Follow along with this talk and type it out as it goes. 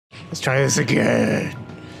Let's try this again.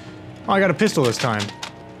 Oh, I got a pistol this time.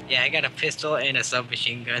 Yeah, I got a pistol and a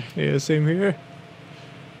submachine gun. Yeah, same here.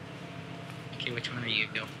 Okay, which one are you?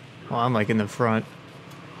 Well, I'm like in the front.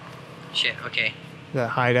 Shit, okay.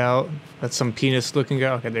 That hideout. That's some penis looking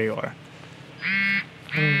guy. Okay, there you are.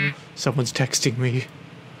 Someone's texting me.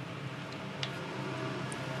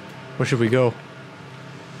 Where should we go?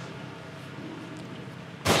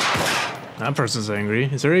 That person's angry.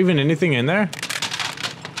 Is there even anything in there?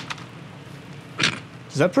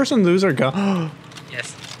 Does that person lose her gun?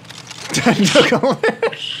 Yes.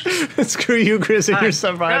 Screw you, Chris, and your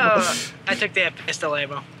survival. No, I took that pistol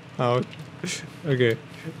ammo. Oh, okay.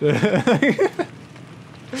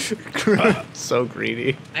 So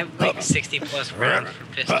greedy. I have like 60 plus rounds for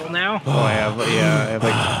pistol now. Oh, I have,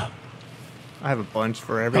 yeah, I have a bunch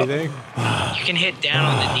for everything. You can hit down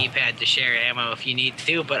on the D-pad to share ammo if you need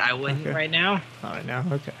to, but I wouldn't right now. Not right now,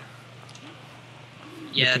 okay.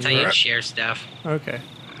 Yeah, that's how you share stuff. Okay.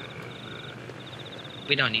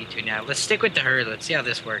 We don't need to now. Let's stick with the herd. Let's see how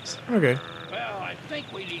this works. Okay. Well, I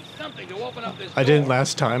think we need something to open up this I didn't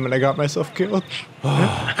last time, and I got myself killed.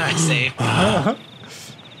 I'd say.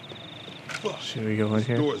 Should we go in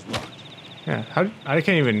here? Door's locked. Yeah. I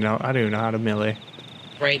can't even know. I don't even know how to melee.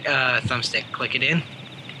 Right, thumbstick. Click it in.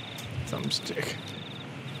 Thumbstick.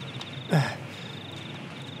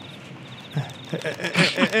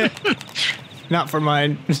 Not for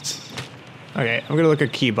mine. Okay, I'm gonna look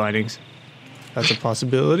at key bindings. That's a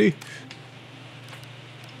possibility.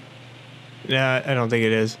 Nah, I don't think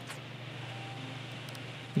it is.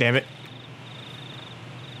 Damn it.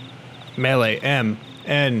 Melee. M.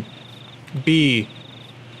 N. B.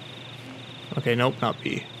 Okay, nope, not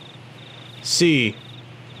B. C.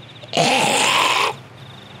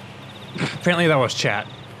 Apparently that was chat.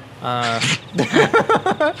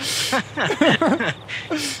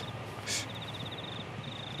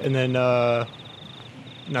 And then,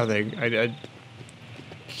 nothing. I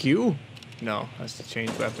Q? No, that's the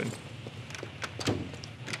change weapon.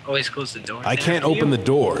 Always close the door. I can't open the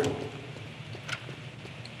door.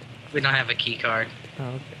 We don't have a key card. Oh,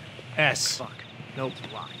 okay. S. Fuck. Nope.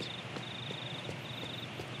 Locked.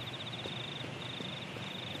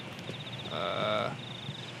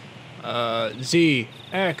 Z.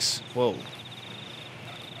 X. Whoa.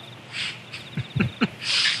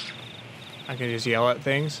 I can just yell at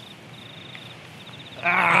things.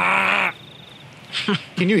 Ah!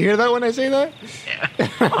 Can you hear that when I say that? Yeah.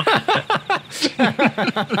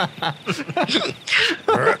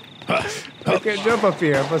 I can't jump up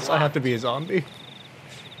here, but I have to be a zombie.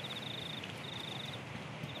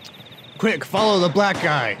 Quick, follow the black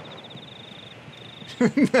guy.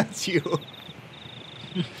 That's you.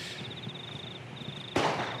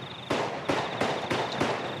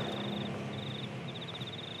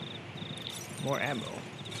 More ammo.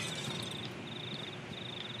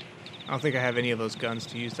 I don't think I have any of those guns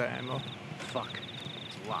to use that ammo. Fuck.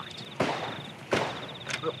 It's locked.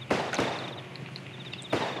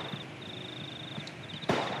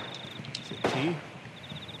 Is it T?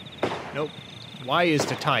 Nope. Y is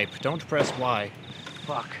to type. Don't press Y.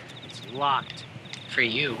 Fuck. It's locked. For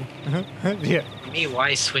you. Yeah. For me,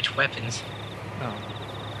 why switch weapons? Oh.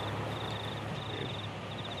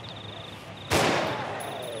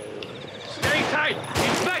 Stay tight!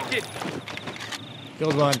 Infected!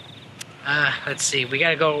 Killed one. Let's see. We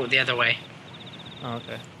gotta go the other way. Oh,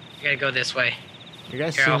 okay. We gotta go this way. Your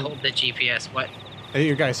guy Here, I'll seemed, hold the GPS. What?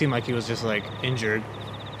 your guy seemed like he was just like injured,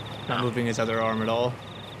 not Oh. moving his other arm at all.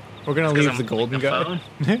 We're gonna It's 'cause leave I'm the golden holding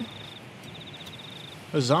the guy.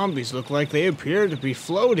 The zombies look like they appear to be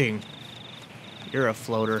floating. You're a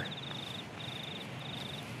floater.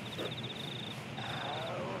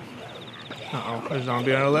 Uh-oh, there's a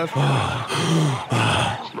zombie on our left. You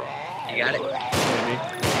got it? Maybe.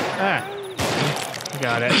 Ah.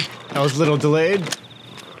 Got it. That was a little delayed.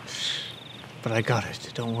 But I got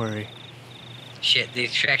it, don't worry. Shit, the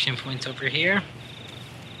extraction point's over here.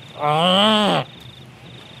 Ah!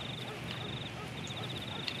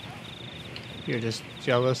 You're just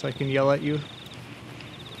jealous I can yell at you?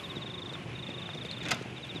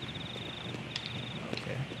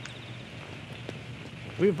 Okay.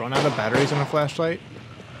 We've run out of batteries on a flashlight?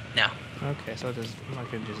 No. Okay, so I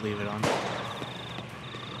can just leave it on.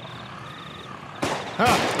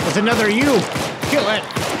 Ah! There's another you! Kill it!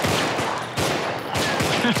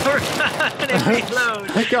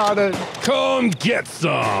 Reload. I got it! Come get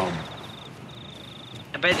some.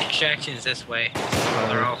 I bet the extraction's this way.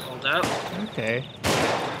 They're all pulled up. Okay.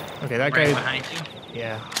 Okay, that Right guy... behind you.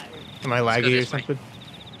 Yeah. Am I go laggy or this way. something?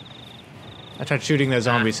 I tried shooting the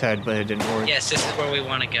zombie's head, but it didn't work. Yes, this is where we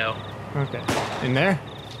want to go. Okay. In there?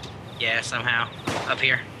 Yeah, somehow. Up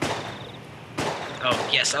here. Oh,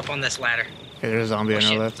 yes, up on this ladder. Okay, there's a zombie Oh, on our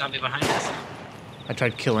shit, left. zombie behind us. I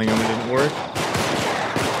tried killing him, it didn't work.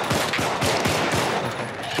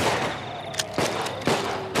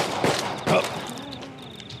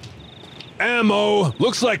 Ammo!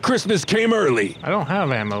 Looks like Christmas came early. I don't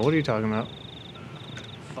have ammo. What are you talking about?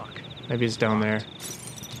 Fuck. Maybe it's down there.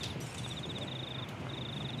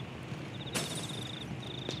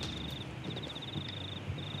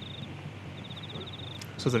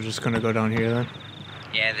 So they're just gonna go down here then?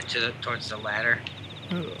 Yeah, towards the ladder.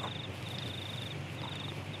 Ugh.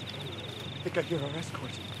 I think I hear our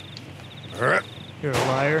escort. You're a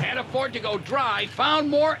liar. Can't afford to go dry. Found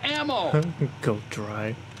more ammo. Go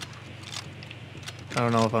dry. I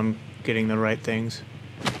don't know if I'm getting the right things.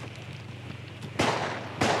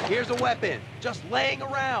 Here's a weapon, just laying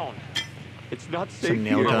around. It's not It's a safe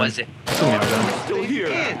nail here. What gun. was it? It's a nail gun. Still here.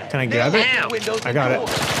 Can I grab it? Ow. I got it.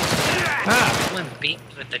 Ah! Someone beat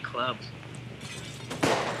with the club.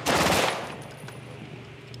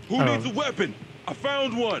 Who Oh. needs a weapon? I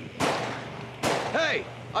found one. Hey,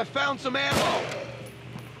 I found some ammo.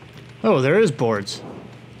 Oh, there is boards.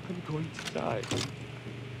 I'm going to die.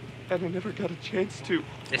 And I never got a chance to.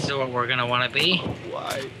 This is what we're gonna want to be,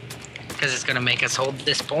 Why? because it's gonna make us hold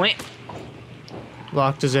this point.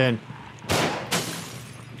 Locked us in.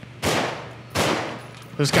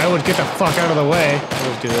 This guy would get the fuck out of the way.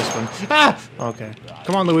 Let's do this one. Ah! Okay.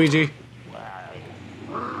 Come on, Luigi.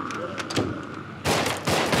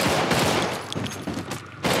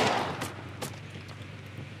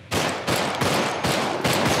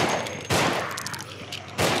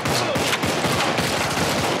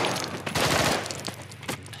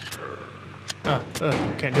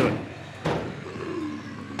 Can't do it.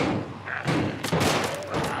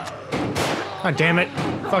 God damn it.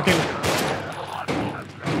 Fucking.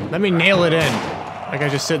 Let me nail it in. That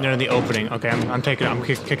guy's just sitting there in the opening. Okay, I'm kicking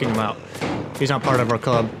him out. He's not part of our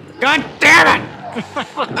club. God damn it!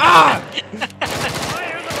 Ah!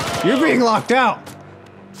 You're being locked out.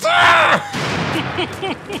 Ah!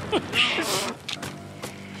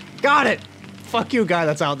 Got it. Fuck you, guy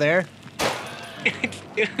that's out there.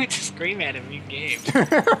 Dude, scream at him, you game.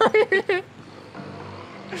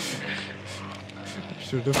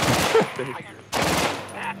 Should have.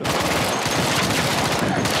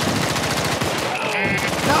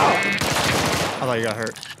 No! I thought you got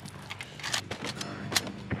hurt.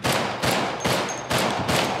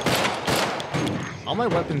 All my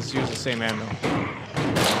weapons use the same ammo.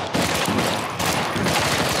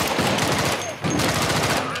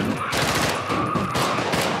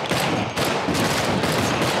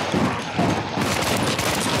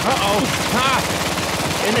 Uh-oh! Ah!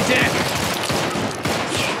 In the dick!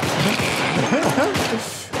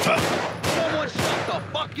 Someone shut the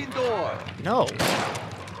fucking door. No.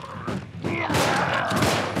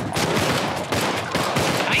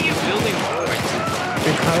 How are you building forwards?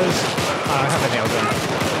 Because I have a nail gun.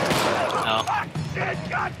 Oh. Shit,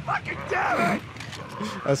 God fucking damn it.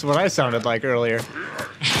 That's what I sounded like earlier.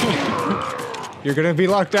 You're gonna be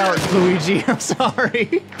locked out, Luigi. I'm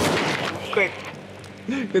sorry. Quick.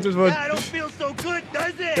 This is what. I don't feel so good,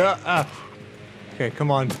 does it? Okay, come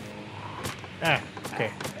on.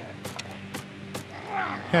 Okay.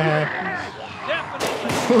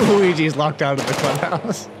 Luigi's locked out of the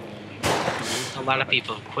clubhouse. A lot of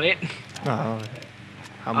people have quit. Oh.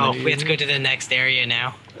 How Oh, many? we have to go to the next area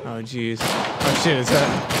now. Oh, jeez. Oh, shit, is that...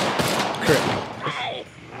 Crit.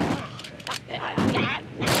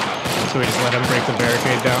 So we just let him break the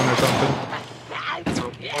barricade down or something?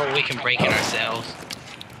 Or we can break it ourselves.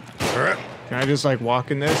 Can I just, like,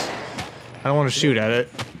 walk in this? I don't want to shoot at it.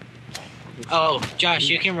 Oh, Josh,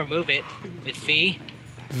 you can remove it with V.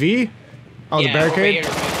 V? Oh, yeah, the barricade? Over here to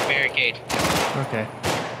remove the barricade. Okay.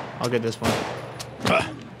 I'll get this one.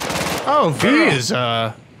 Oh, V is,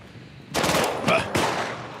 Oh,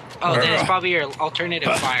 then it's probably your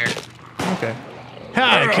alternative fire. Okay.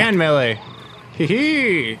 Ha! I can melee! Hee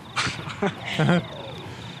hee!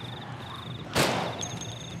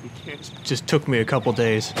 Just took me a couple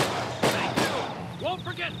days. Won't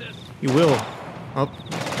forget this. You will. Oh.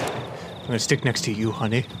 I'm gonna stick next to you,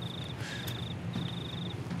 honey.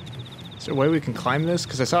 Is there a way we can climb this?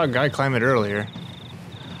 Because I saw a guy climb it earlier.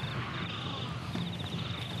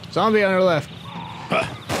 Zombie on our left.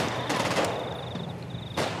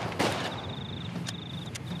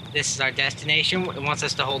 This is our destination. It wants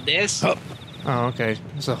us to hold this. Oh, okay.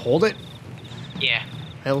 So hold it? Yeah.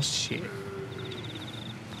 Hell shit.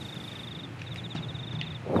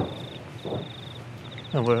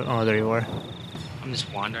 Oh, there you are. I'm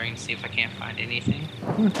just wandering to see if I can't find anything.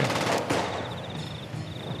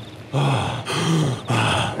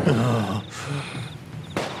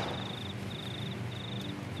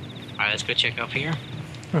 Alright, let's go check up here.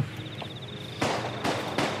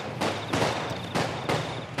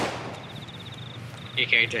 Your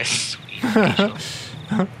character is sweet.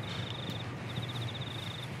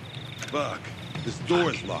 Fuck. This door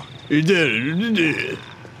is locked. You did it.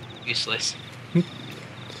 Useless. What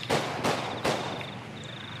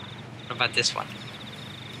about this one?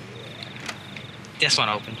 This one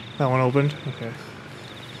opened. That one opened? Okay.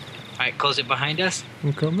 Alright, close it behind us.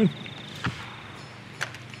 I'm coming.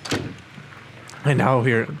 And now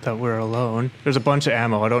here that we're alone. There's a bunch of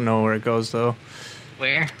ammo. I don't know where it goes though.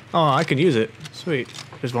 Where? Oh, I can use it. Sweet.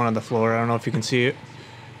 There's one on the floor. I don't know if you can see it.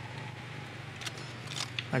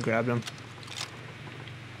 I grabbed him.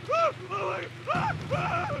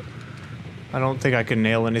 I don't think I can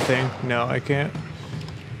nail anything. No, I can't.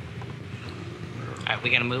 Alright, we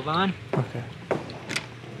gotta move on. Okay.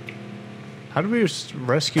 How do we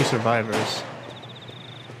rescue survivors?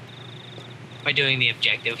 By doing the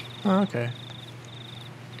objective. Oh, okay.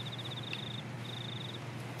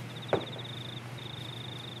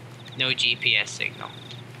 No GPS signal.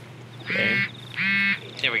 Okay.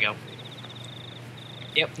 There we go.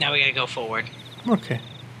 Yep, now we gotta go forward. Okay.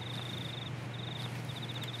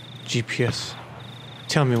 GPS.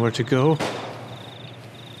 Tell me where to go.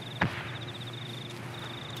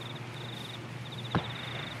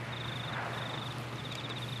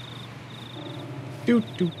 Do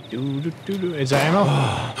do do do do do. Is that ammo?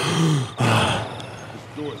 This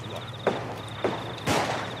door is locked.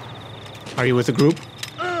 Are you with the group?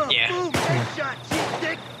 Yeah.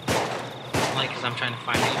 Like, cause I'm trying to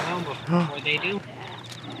find ammo before they do.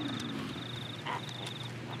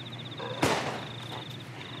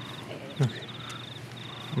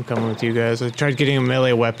 I'm coming with you guys. I tried getting a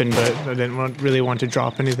melee weapon, but I didn't really want to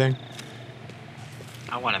drop anything.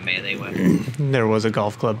 I want a melee weapon. There was a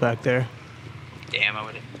golf club back there. Damn, I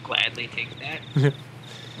would gladly take that.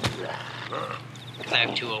 I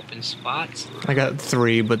have 2 open spots. I got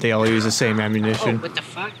 3, but they all use the same Oh, ammunition. what the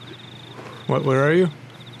fuck? What? Where are you?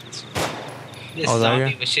 This Oh, there you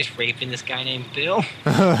zombie go. was just raping this guy named Bill.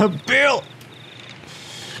 Bill.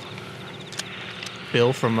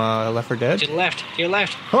 Bill from Left 4 Dead. To the left, to your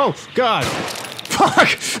left. Oh God! Fuck!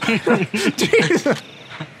 Jesus.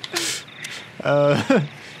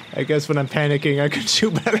 I guess when I'm panicking, I can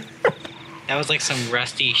shoot better. That was like some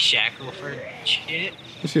rusty Shackleford shit.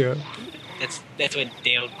 Yeah. That's what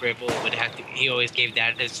Dale Gribble would have to. He always gave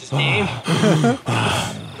that as his name.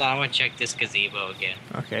 I want to check this gazebo again.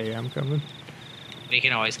 Okay, yeah, I'm coming. We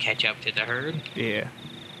can always catch up to the herd. Yeah.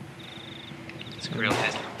 This grill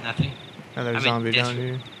has nothing. Another I'm in zombie down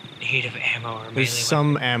desperate here. need of ammo or melee There's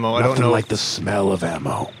some ammo. I Nothing don't know. like the smell of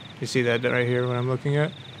ammo. You see that right here? What I'm looking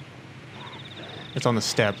at? It's on the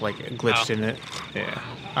step, like it glitched Oh. in it. Yeah.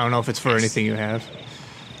 I don't know if it's for anything you have. weapon.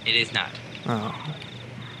 It is not. Oh.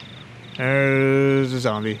 There's a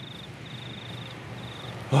zombie.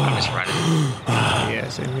 I'm just running. Yeah,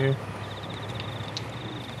 same here.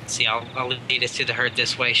 See, I'll lead us to the herd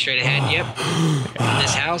this way, straight ahead. Yep.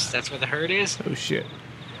 This house, that's where the herd is. Oh shit.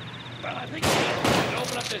 Well, I think we can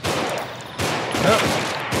open up this door. Oh.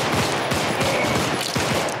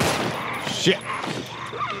 Shit.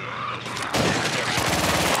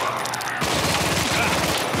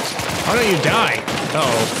 How don't you die?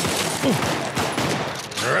 Uh-oh.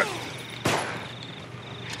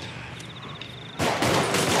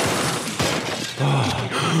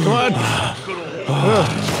 Come on.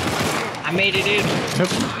 I made it in. Yep.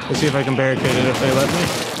 Let's see if I can barricade it if they let me.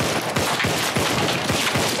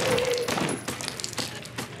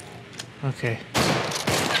 Okay.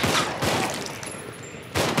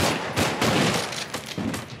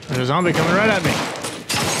 There's a zombie coming right at me.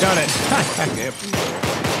 Got it. Yep.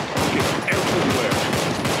 Everywhere.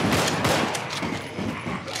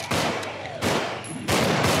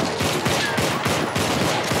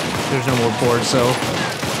 There's no more board cell.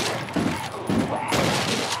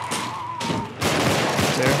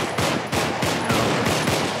 There.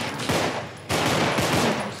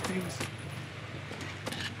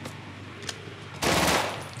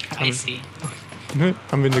 I see.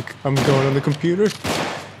 I'm going on the computer.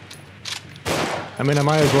 I mean, I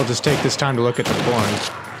might as well just take this time to look at the porn.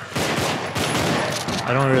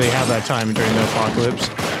 I don't really have that time during the apocalypse.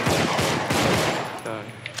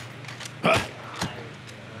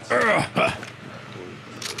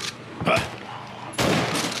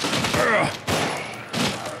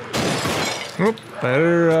 Oop,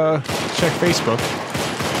 better check Facebook.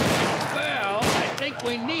 Well, I think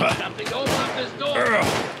we need something to open up this door.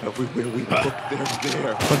 Everywhere we look, they're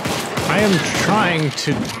there. But I am trying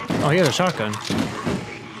to... Oh, he has a shotgun.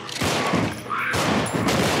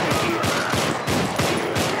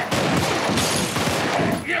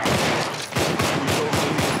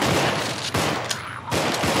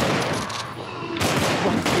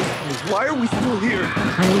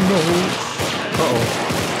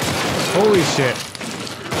 Holy shit.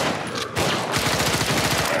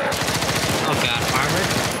 Oh god, armor.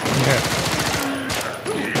 Yeah.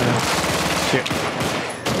 Shit.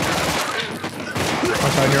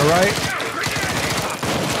 What's on your right?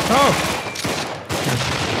 Oh!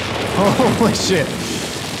 Holy shit.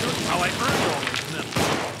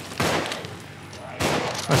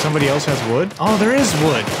 Oh, somebody else has wood? Oh, there is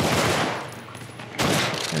wood!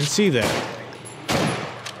 I didn't see that.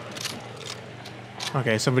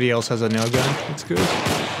 Okay, somebody else has a nail gun. That's good.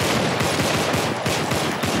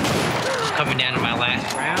 Coming down to my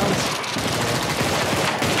last rounds.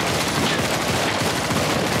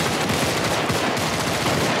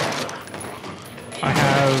 I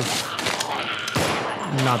have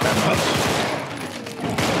not that much.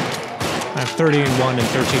 I have 31 and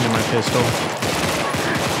 13 in my pistol.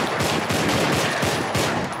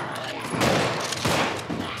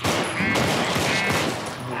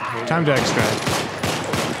 Time to extract.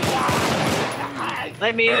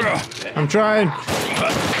 Let me in. I'm trying.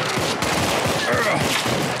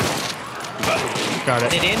 Got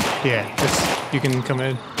Is it. it in? Yeah, you can come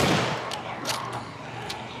in.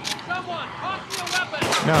 Someone, toss me a weapon!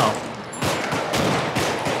 No.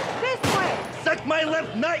 This way! Suck my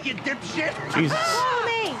left nut, you dipshit! Jesus. Follow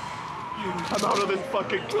me! I'm out of this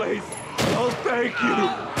fucking place. Oh, thank you.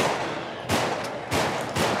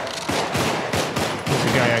 There's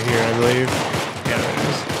a guy out here, I believe. Yeah, there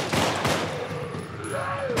is.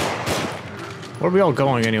 Where are we all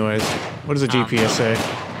going, anyways? What does the GPS say?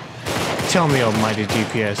 Tell me, almighty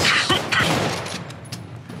GPS.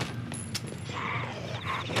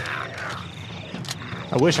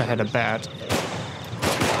 I wish I had a bat.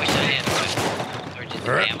 I wish I had one. Or just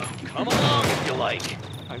ammo. Come along if you like.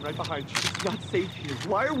 I'm right behind you. It's not safe here.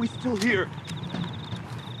 Why are we still here?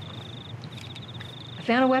 I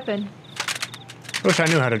found a weapon. Wish I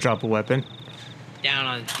knew how to drop a weapon. Down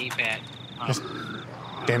on the D-pad. Oh. Just,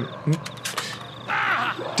 damn.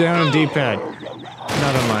 Down on D-pad.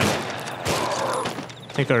 Not on mine.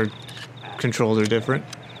 I think our controls are different.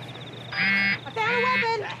 I found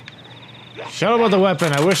a weapon! Shut up about the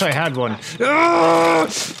weapon. I wish I had one. Ah!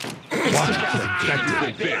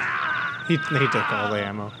 He took all the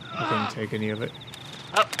ammo. I couldn't take any of it.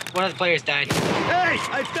 Oh, one of the players died. Hey,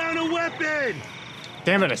 I found a weapon!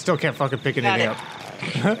 Damn it, I still can't fucking pick anything up.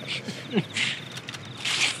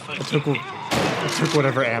 I took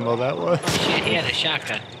whatever ammo that was. Oh shit, he had a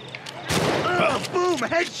shotgun. Boom!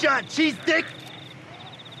 Headshot, cheese dick!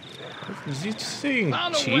 Is he saying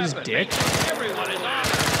Found a cheese weapon. dick? Everyone is on.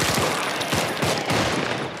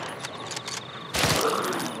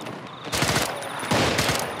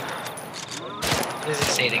 Where does it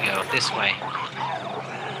say to go? This way.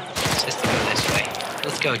 It says to go this way.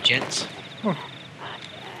 Let's go, gents. Oh,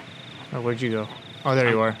 where'd you go? Oh, there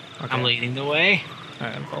you are. Okay. I'm leading the way.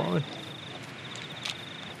 Alright, I'm following.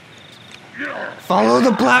 Follow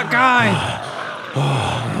the black guy!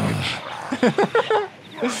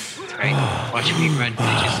 That's right. Watch me run,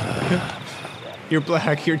 bitches. You're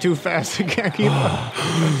black, you're too fast, I can't keep up.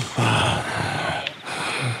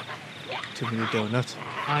 Too many donuts.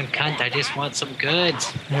 Come on, cunt, I just want some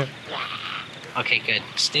goods. Yeah. Okay, good.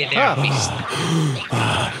 Stay there, beast.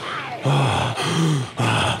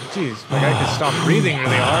 Jeez, my guy can stop breathing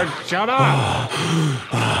really hard. Shut up!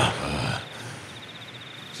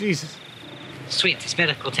 Jesus. Sweet, this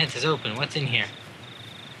medical tent is open. What's in here?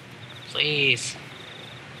 Please.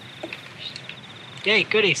 Yay,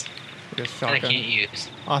 goodies. This That I shotgun. can't use.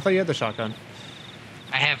 Oh, I thought you had the shotgun.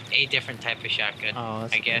 I have a different type of shotgun, Oh,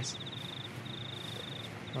 that's I guess.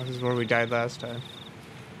 Well, this is where we died last time.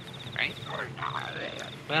 Right?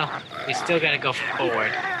 Well, we still gotta go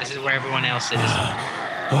forward. This is where everyone else is.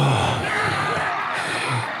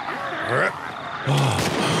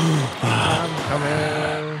 I'm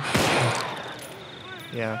coming.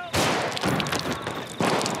 Yeah.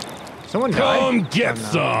 Someone died? Come get Oh, no.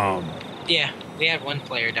 some. Yeah, we had one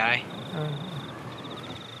player die.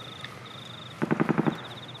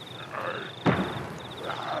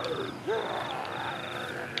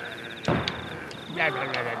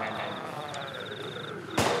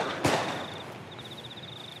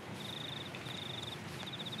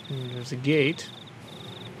 There's a gate.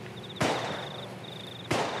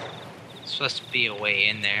 Supposed to be a way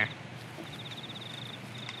in there.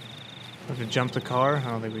 Have to jump the car? I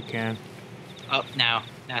don't think we can. Oh, now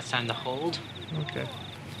it's time to hold. Okay.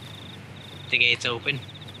 The gate's open,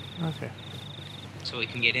 Okay. so we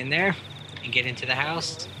can get in there and get into the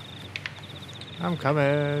house. I'm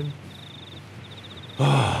coming.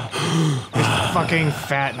 He's fucking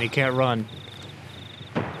fat and he can't run.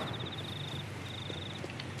 Here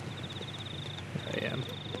I am.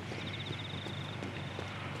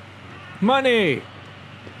 Money!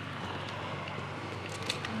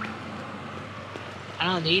 I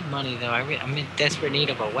don't need money though. I'm in desperate need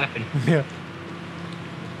of a weapon. Yeah.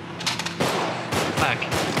 Fuck.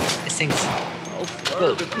 This thing's. I'll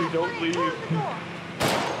starve if we don't leave.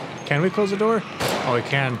 Can we close the door? Oh, we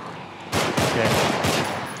can. Okay.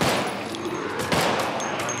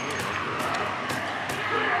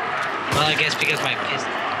 Well, I guess because my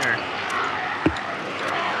pistol.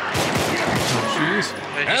 Oh, jeez.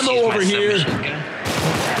 Ammo over here.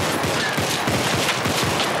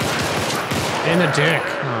 In the dick.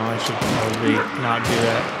 Oh, I should probably not do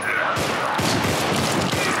that.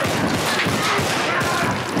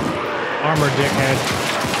 Armor dickhead.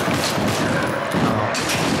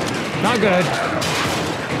 Oh. Not good.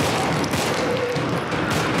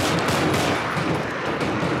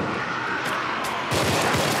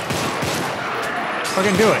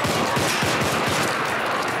 Fucking do it.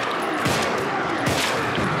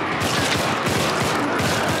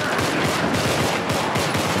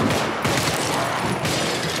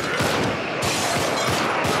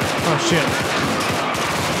 Oh shit.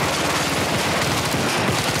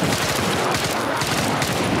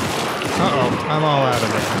 Uh-oh, I'm all out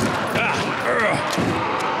of it.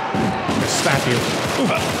 Slap you.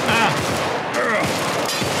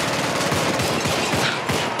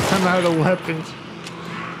 I'm out of weapons.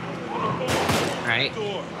 Right?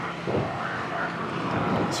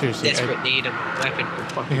 Seriously. Desperate need of a weapon.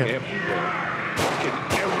 Fucking Yeah. everywhere.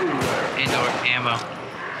 Fucking everywhere. And/or ammo.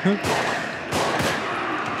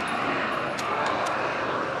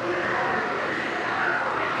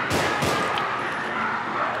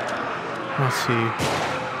 Let's see.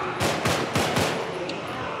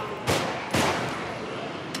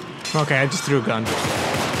 Okay, I just threw a gun.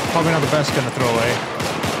 Probably not the best gun to throw away.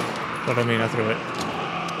 But I mean, I threw it.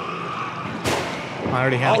 I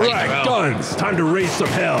already have All it. right, guns. Time to raise some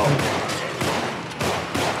hell.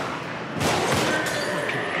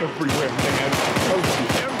 Everywhere, man.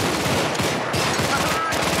 Everywhere.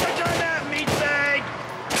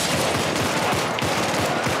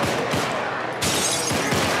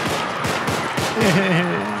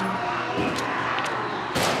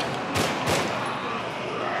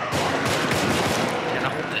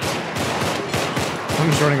 I'm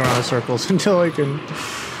just running around in circles until I can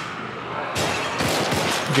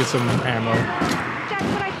get some ammo. That's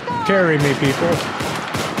what I thought. Carry me, people.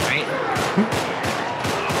 Right?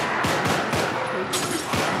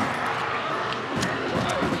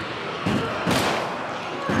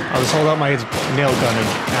 I'll just hold out my nail gun and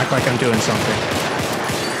act like I'm doing something.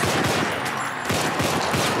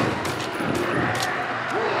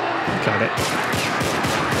 Got it.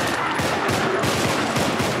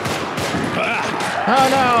 Oh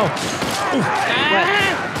no!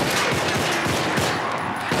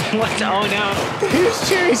 What? Oh no! He's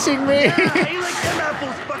chasing me! Hey, like them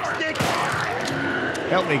apples, fuckstick.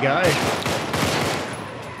 Help me, guy.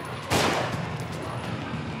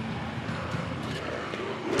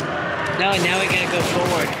 No, now we gotta go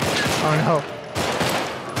forward. Oh no.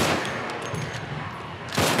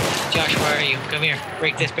 Josh, where are you? Come here.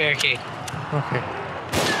 Break this barricade. Okay.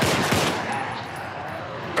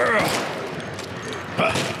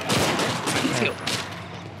 Let's go.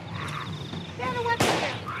 Found a weapon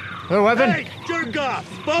here. Another weapon? Hey, jerk off.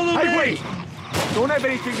 Follow me. Hey, wait. Don't have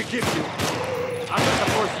anything to give you. I'm not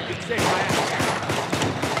the force you can save my ass.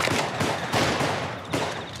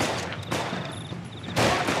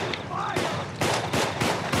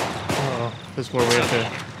 Uh-oh. This is where we have to...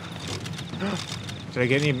 Did I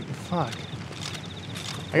get any... Fuck.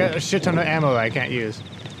 I got a shit ton of ammo that I can't use.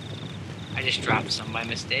 I just dropped some by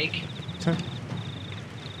mistake.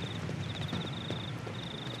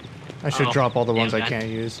 I should Oh, drop all the ones nail I gun.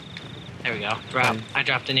 can't use. There we go. Drop. I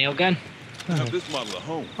dropped a nail gun. Have this model at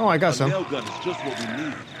home. Oh, I got A some. nail gun is just what we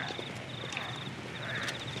need.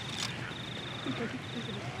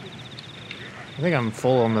 I think I'm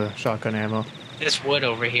full on the shotgun ammo. This wood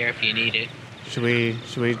over here if you need it. Should we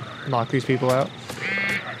knock these people out?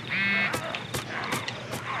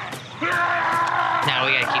 Now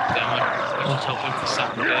we gotta keep going. We're just hoping for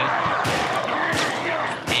something good.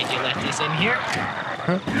 And you let this in here.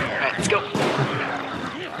 Alright, let's go.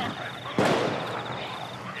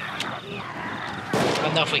 I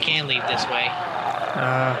don't know if we can leave this way.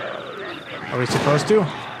 Are we supposed to?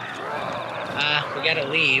 We gotta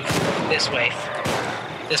leave this way.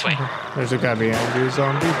 This way. There's a guy behind you,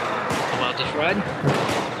 zombie. Well, just run.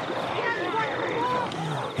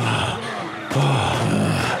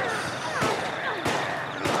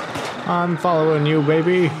 I'm following you,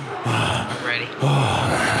 baby. I'm ready.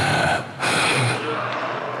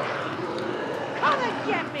 Come and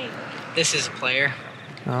get me. This is a player.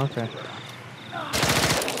 Oh, okay.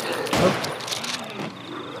 Oh.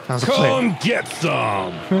 That was a play. Come get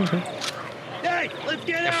some. Hey, let's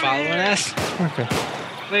get They're out following us. Okay.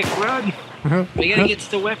 Quick, run. We gotta get to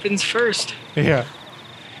the weapons first. Yeah.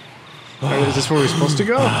 Alright, is this where we're supposed to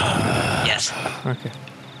go? Yes. Okay.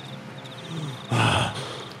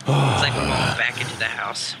 It's like we're going back into the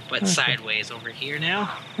house, but sideways over here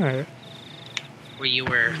now, Alright. where you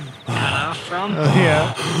were cut off from.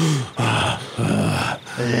 Yeah.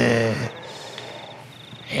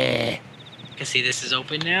 Can see this is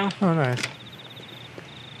open now. Oh, nice.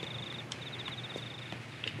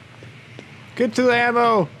 Get to the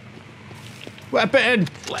ammo! Weapon!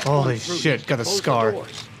 Holy shit, got a scar.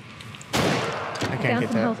 I can't Found get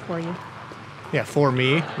some that. health for you. Yeah, for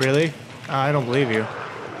me? Really? I don't believe you.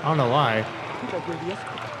 I don't know why. I think I'll grab the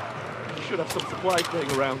escort. You should have some supplies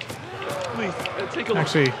laying around. Please, take a look.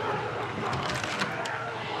 Actually,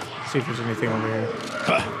 see if there's anything over here.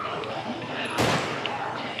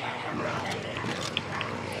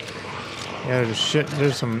 Yeah,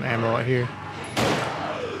 there's some ammo out here.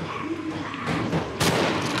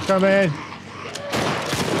 Come in!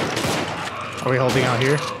 Are we holding out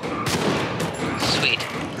here? Sweet.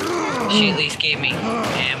 She at least gave me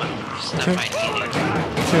ammo. Stuff I needed.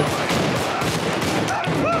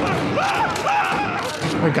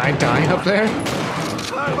 A guy dying up there?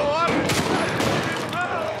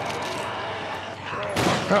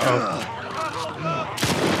 Uh-oh.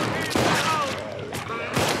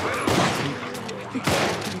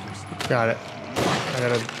 Got it. I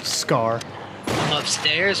got a scar. I'm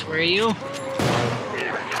upstairs. Where are you? I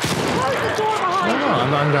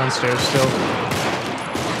don't know. I'm downstairs still.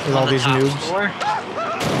 With all On the these top noobs. floor?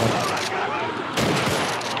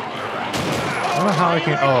 I don't know how I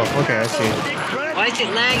can. Oh, okay, I see. Why is it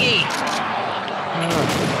laggy?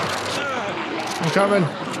 I'm coming.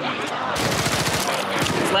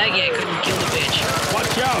 It's laggy. I couldn't kill the bitch.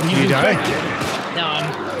 Watch out. You die? No,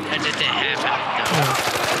 I did the half out.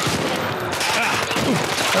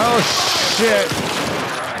 Oh, shit.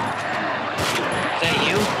 Is that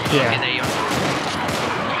you? Yeah. Okay, there you are.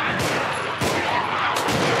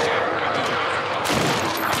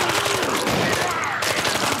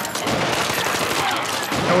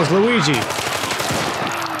 That was Luigi.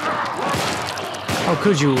 How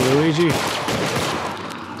could you, Luigi?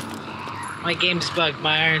 My game's bugged.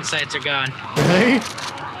 My iron sights are gone. Really?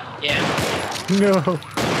 Yeah. No.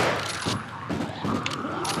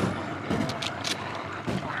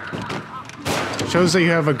 Shows that you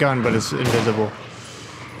have a gun, but it's invisible.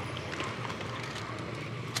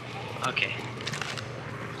 Okay.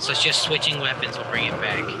 So it's just switching weapons will bring it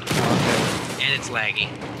back. Okay. And it's laggy.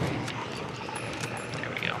 There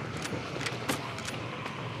we go.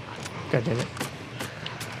 God damn it.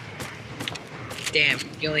 Damn,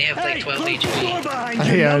 you only have like 12 HP.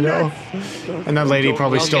 Yeah, I know. And that lady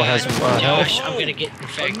probably still has health. Josh, I'm gonna get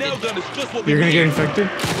infected. You're gonna get infected?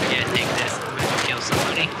 Yeah, take this. I'm gonna kill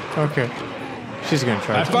somebody. Okay. She's gonna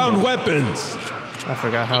try. I found weapons. I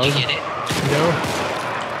forgot how. Did you get it? No.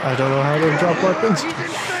 I don't know how to drop weapons.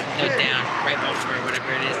 No, down. Right over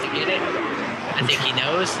whatever it is to get it. I think he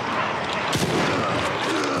knows.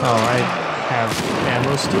 Oh, I have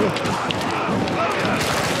ammo still.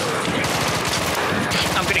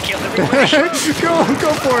 I'm gonna kill everybody.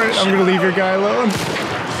 Go for it. I'm gonna leave your guy alone.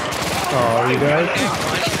 Oh, you died?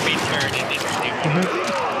 Watch me turn into stupid.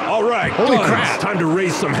 All right. Holy guns. crap. Time to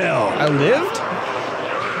raise some hell. I lived?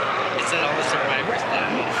 It said all the survivors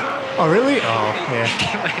died. Oh, really? Oh, yeah.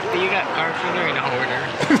 You got Carpenter and Hoarder.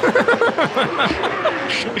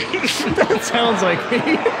 That sounds like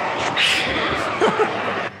me.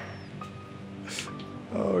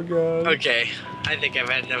 Oh, God. Okay, I think I've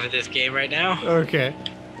had enough of this game right now. Okay.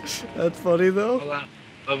 That's funny, though. Hold on.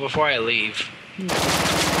 But before I leave,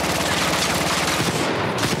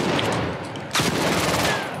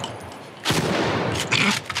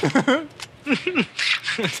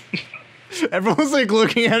 Everyone's like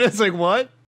looking at us like, what?